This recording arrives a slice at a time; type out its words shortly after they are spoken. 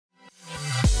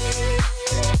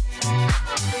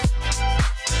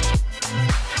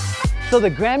So the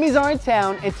Grammys are in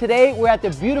town, and today we're at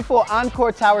the beautiful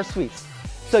Encore Tower Suites.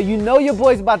 So you know your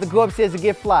boy's about to go upstairs to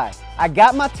get fly. I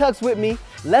got my tux with me.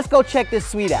 Let's go check this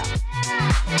suite out.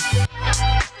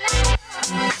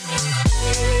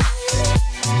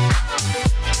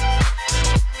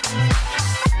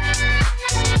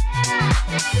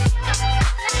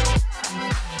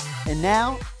 And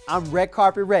now, I'm red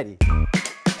carpet ready.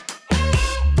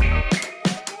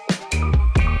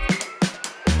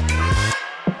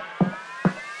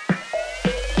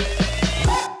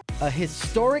 A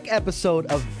historic episode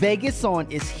of Vegas On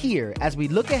is here as we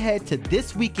look ahead to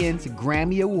this weekend's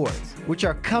Grammy Awards, which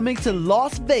are coming to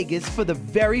Las Vegas for the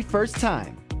very first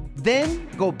time. Then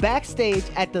go backstage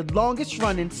at the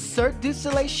longest-running Cirque du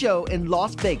Soleil show in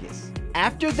Las Vegas.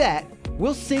 After that,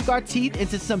 we'll sink our teeth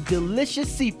into some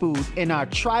delicious seafood in our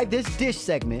Try This Dish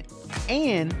segment,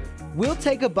 and we'll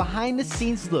take a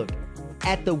behind-the-scenes look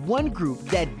at the one group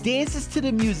that dances to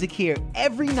the music here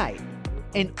every night,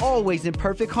 and always in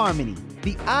perfect harmony,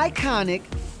 the iconic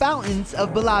Fountains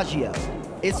of Bellagio.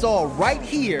 It's all right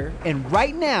here and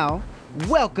right now.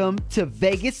 Welcome to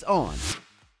Vegas On.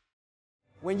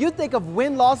 When you think of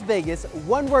Wynn Las Vegas,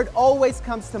 one word always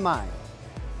comes to mind,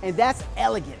 and that's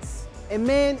elegance. And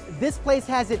man, this place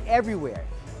has it everywhere.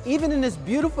 Even in this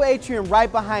beautiful atrium right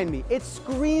behind me, it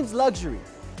screams luxury.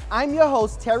 I'm your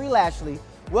host, Terry Lashley,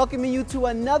 welcoming you to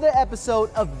another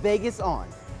episode of Vegas On,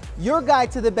 your guide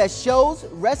to the best shows,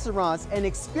 restaurants, and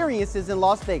experiences in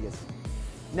Las Vegas.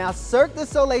 Now, Cirque du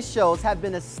Soleil shows have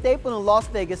been a staple in Las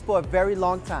Vegas for a very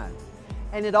long time.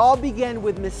 And it all began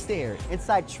with Mystère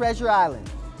inside Treasure Island.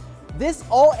 This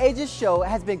all-ages show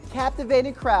has been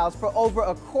captivating crowds for over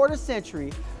a quarter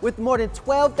century with more than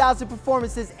 12,000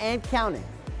 performances and counting.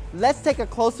 Let's take a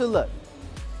closer look.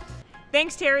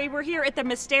 Thanks, Terry. We're here at the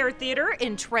Mystère Theater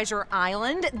in Treasure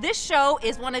Island. This show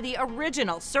is one of the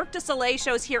original Cirque du Soleil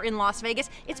shows here in Las Vegas.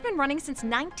 It's been running since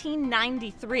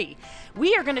 1993.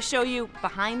 We are going to show you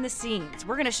behind the scenes.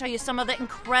 We're going to show you some of the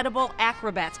incredible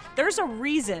acrobats. There's a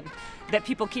reason that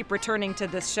people keep returning to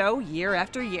this show year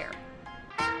after year.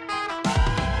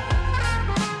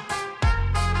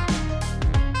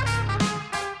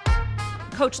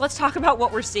 Coach, let's talk about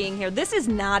what we're seeing here. This is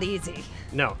not easy.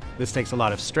 No, this takes a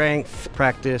lot of strength,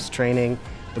 practice, training.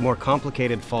 The more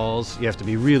complicated falls, you have to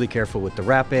be really careful with the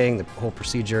wrapping, the whole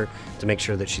procedure to make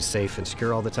sure that she's safe and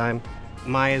secure all the time.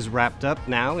 Maya's wrapped up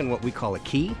now in what we call a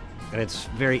key, and it's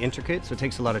very intricate, so it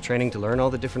takes a lot of training to learn all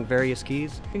the different various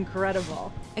keys.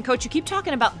 Incredible. And Coach, you keep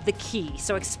talking about the key,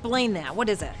 so explain that. What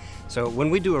is it? So when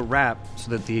we do a wrap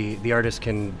so that the artist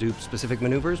can do specific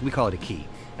maneuvers, we call it a key.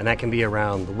 And that can be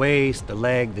around the waist, the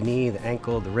leg, the knee, the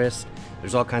ankle, the wrist.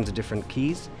 There's all kinds of different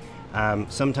keys.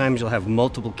 Sometimes you'll have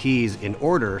multiple keys in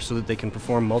order so that they can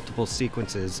perform multiple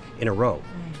sequences in a row.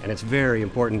 And it's very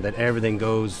important that everything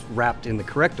goes wrapped in the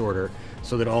correct order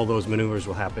so that all those maneuvers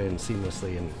will happen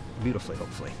seamlessly and beautifully,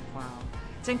 hopefully. Wow.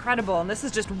 It's incredible, and this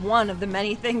is just one of the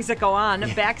many things that go on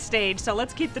backstage, so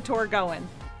let's keep the tour going.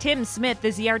 Tim Smith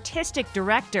is the artistic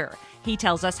director. He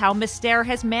tells us how Mystère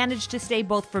has managed to stay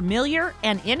both familiar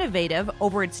and innovative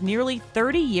over its nearly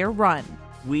 30-year run.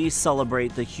 We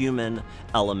celebrate the human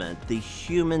element, the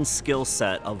human skill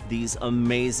set of these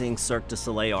amazing Cirque du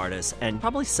Soleil artists, and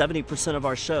probably 70% of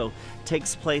our show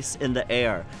takes place in the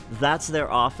air. That's their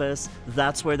office,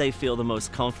 that's where they feel the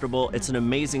most comfortable. It's an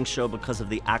amazing show because of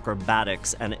the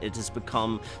acrobatics, and it has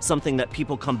become something that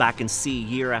people come back and see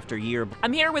year after year.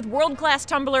 I'm here with world-class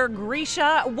tumbler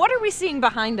Grisha. What are we seeing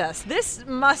behind us? This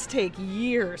must take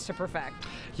years to perfect.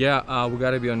 Yeah, we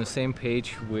got to be on the same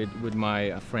page with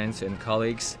my friends and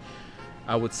colleagues.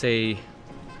 I would say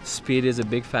speed is a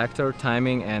big factor,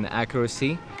 timing and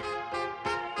accuracy.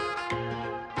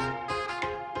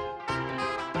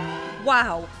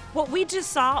 Wow, what we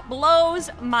just saw blows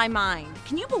my mind.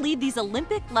 Can you believe these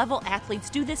Olympic-level athletes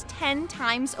do this 10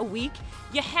 times a week?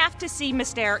 You have to see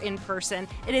Mystère in person.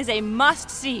 It is a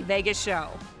must-see Vegas show.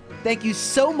 Thank you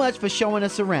so much for showing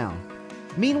us around.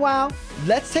 Meanwhile,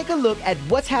 let's take a look at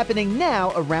what's happening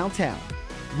now around town.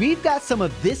 We've got some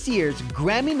of this year's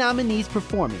Grammy nominees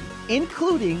performing,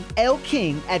 including Elle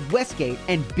King at Westgate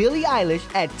and Billie Eilish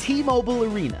at T-Mobile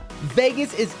Arena.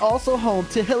 Vegas is also home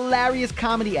to hilarious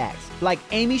comedy acts like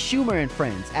Amy Schumer and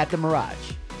Friends at the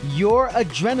Mirage. Your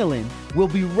adrenaline will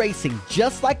be racing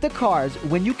just like the cars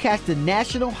when you catch the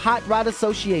National Hot Rod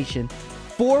Association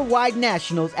 4-Wide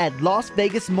Nationals at Las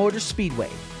Vegas Motor Speedway.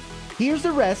 Here's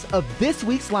the rest of this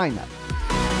week's lineup.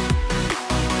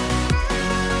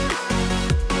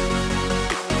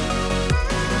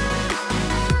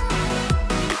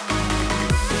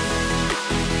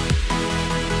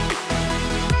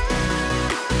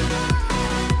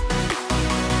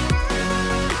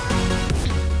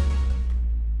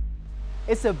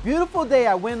 It's a beautiful day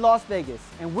at Wynn Las Vegas,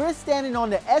 and we're standing on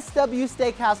the SW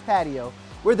Steakhouse patio,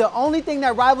 where the only thing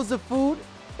that rivals the food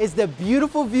is the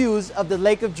beautiful views of the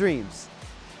Lake of Dreams.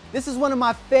 This is one of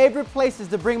my favorite places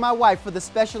to bring my wife for the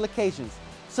special occasions.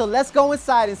 So let's go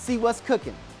inside and see what's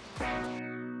cooking.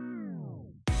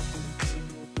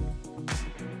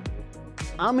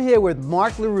 I'm here with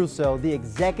Mark LoRusso, the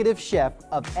executive chef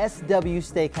of SW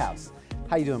Steakhouse.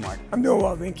 How you doing, Mark? I'm doing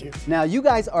well, thank you. Now, you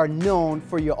guys are known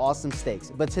for your awesome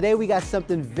steaks, but today we got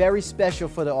something very special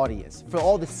for the audience, for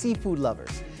all the seafood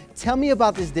lovers. Tell me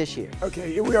about this dish here.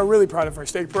 Okay, we are really proud of our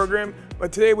steak program,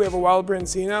 but today we have a wild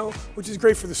branzino, which is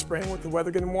great for the spring with the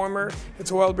weather getting warmer.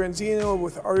 It's a wild branzino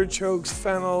with artichokes,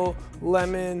 fennel,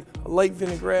 lemon, a light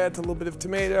vinaigrette, a little bit of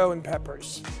tomato, and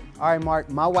peppers. All right, Mark,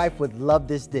 my wife would love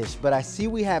this dish, but I see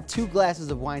we have 2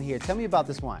 glasses of wine here. Tell me about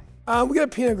this wine. We got a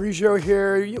Pinot Grigio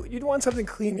here. You'd want something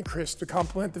clean and crisp to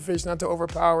complement the fish, not to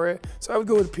overpower it. So I would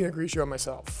go with Pinot Grigio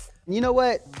myself. You know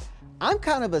what? I'm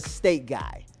kind of a steak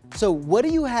guy. So what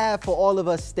do you have for all of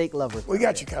us steak lovers? We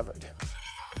got you covered.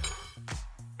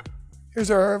 Here's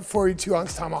our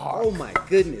 42-ounce tomahawk. Oh my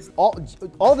goodness.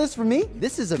 All this for me?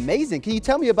 This is amazing. Can you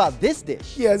tell me about this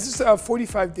dish? Yeah, this is a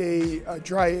 45-day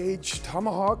dry-aged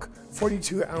tomahawk,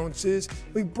 42 ounces.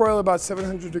 We broil about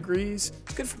 700 degrees.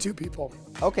 It's good for 2 people.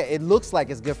 Okay, it looks like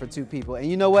it's good for 2 people. And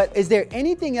you know what? Is there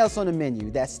anything else on the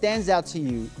menu that stands out to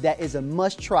you that is a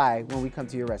must-try when we come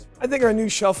to your restaurant? I think our new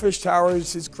shellfish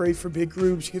towers is great for big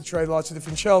groups. You can try lots of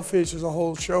different shellfish. There's a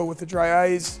whole show with the dry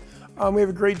ice. We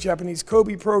have a great Japanese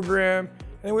Kobe program,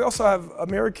 and we also have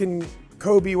American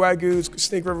Kobe Wagyu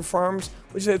Snake River Farms,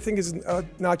 which I think is a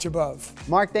notch above.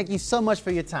 Mark, thank you so much for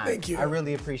your time. Thank you. I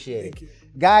really appreciate it. Thank you.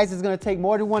 Guys, it's gonna take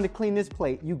more than one to clean this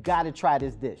plate. You gotta try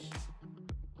this dish.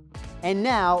 And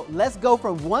now, let's go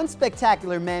from one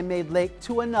spectacular man-made lake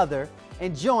to another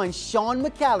and join Sean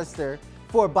McAllister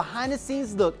for a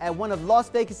behind-the-scenes look at one of Las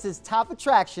Vegas's top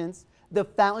attractions, the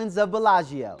Fountains of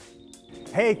Bellagio.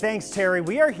 Hey, thanks, Terry.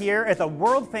 We are here at the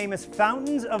world-famous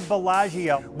Fountains of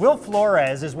Bellagio. Will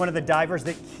Flores is one of the divers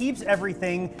that keeps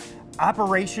everything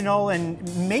operational and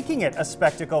making it a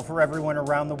spectacle for everyone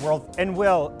around the world. And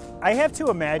Will, I have to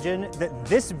imagine that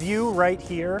this view right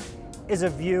here is a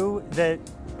view that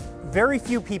very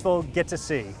few people get to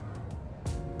see.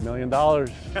 $1 million,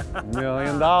 $1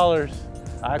 million.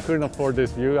 I couldn't afford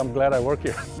this view. I'm glad I work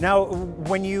here. Now,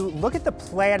 when you look at the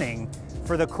planning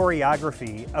for the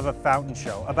choreography of a fountain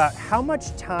show, about how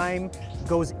much time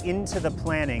goes into the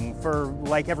planning for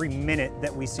like every minute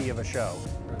that we see of a show?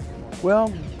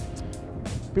 Well,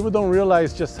 people don't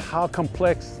realize just how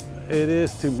complex it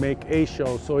is to make a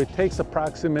show. So it takes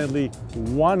approximately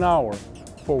 1 hour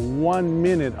for 1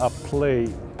 minute of play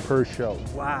per show.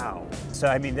 Wow. So,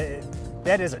 I mean,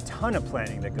 that is a ton of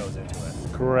planning that goes into it.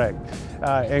 Correct,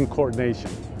 and coordination.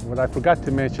 What I forgot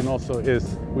to mention also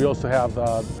is we also have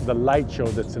the light show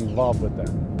that's involved with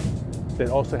that. That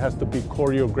also has to be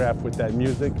choreographed with that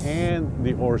music and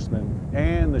the oarsmen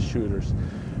and the shooters.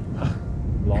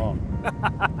 Long.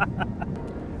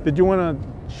 Did you want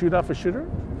to shoot off a shooter?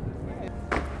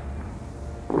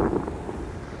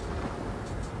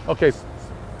 Okay,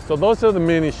 so those are the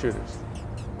mini shooters.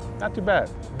 Not too bad.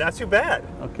 Not too bad.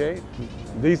 Okay,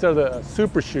 these are the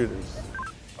super shooters.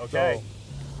 Okay.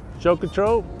 So, show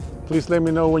control, please let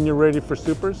me know when you're ready for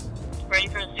supers. Ready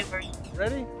for the supers.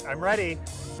 Ready? I'm ready.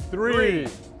 3,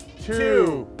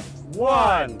 2,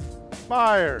 1,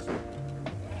 fire.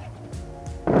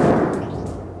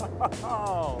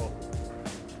 Oh.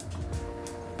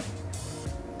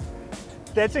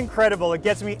 That's incredible. It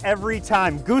gets me every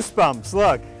time. Goosebumps,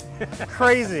 look.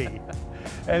 Crazy.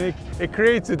 And it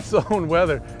creates its own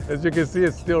weather. As you can see,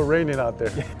 it's still raining out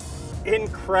there.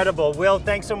 Incredible. Will,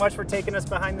 thanks so much for taking us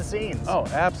behind the scenes. Oh,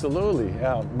 absolutely.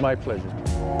 Yeah, my pleasure.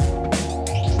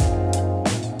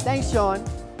 Thanks, Sean.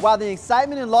 While the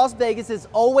excitement in Las Vegas is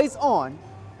always on,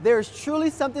 there is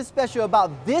truly something special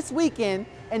about this weekend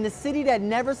in the city that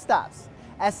never stops,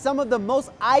 as some of the most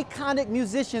iconic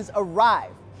musicians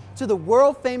arrive to the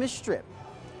world-famous Strip.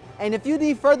 And if you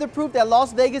need further proof that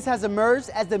Las Vegas has emerged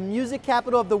as the music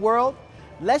capital of the world,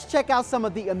 let's check out some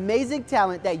of the amazing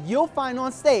talent that you'll find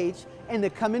on stage in the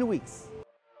coming weeks.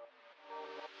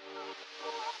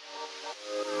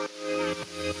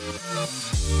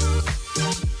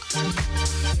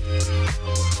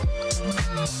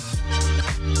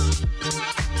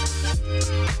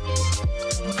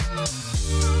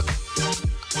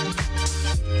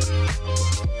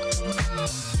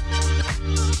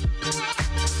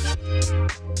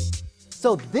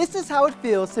 So this is how it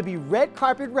feels to be red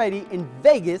carpet ready in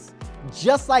Vegas,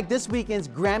 just like this weekend's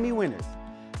Grammy winners.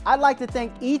 I'd like to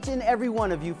thank each and every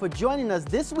one of you for joining us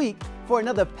this week for for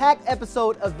another packed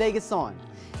episode of Vegas On.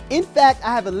 In fact,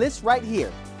 I have a list right here,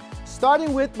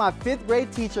 starting with my 5th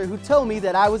grade teacher who told me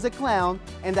that I was a clown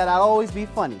and that I'd always be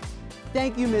funny.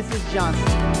 Thank you, Mrs. Johnson.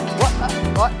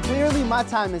 Clearly my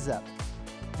time is up.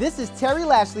 This is Terry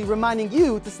Lashley reminding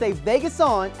you to stay Vegas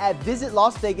On at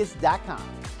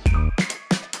visitlasvegas.com.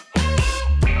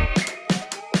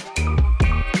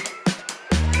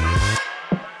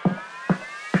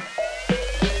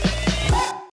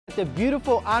 The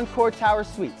beautiful Encore Tower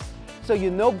Suites. So you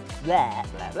know blah,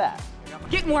 blah, blah.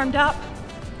 Getting warmed up.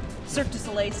 Cirque du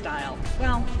Soleil style.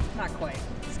 Well, not quite.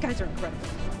 These guys are incredible.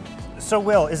 So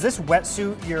Will, is this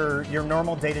wetsuit your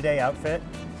normal day-to-day outfit?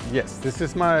 Yes, this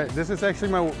is actually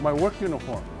my work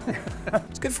uniform.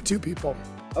 It's good for 2 people.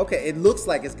 Okay, it looks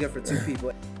like it's good for 2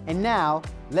 people. And now,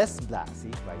 let's blah. See,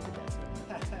 right, he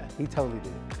did that. He totally did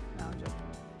it. No, I'm joking.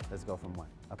 Let's go from 1.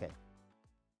 Okay.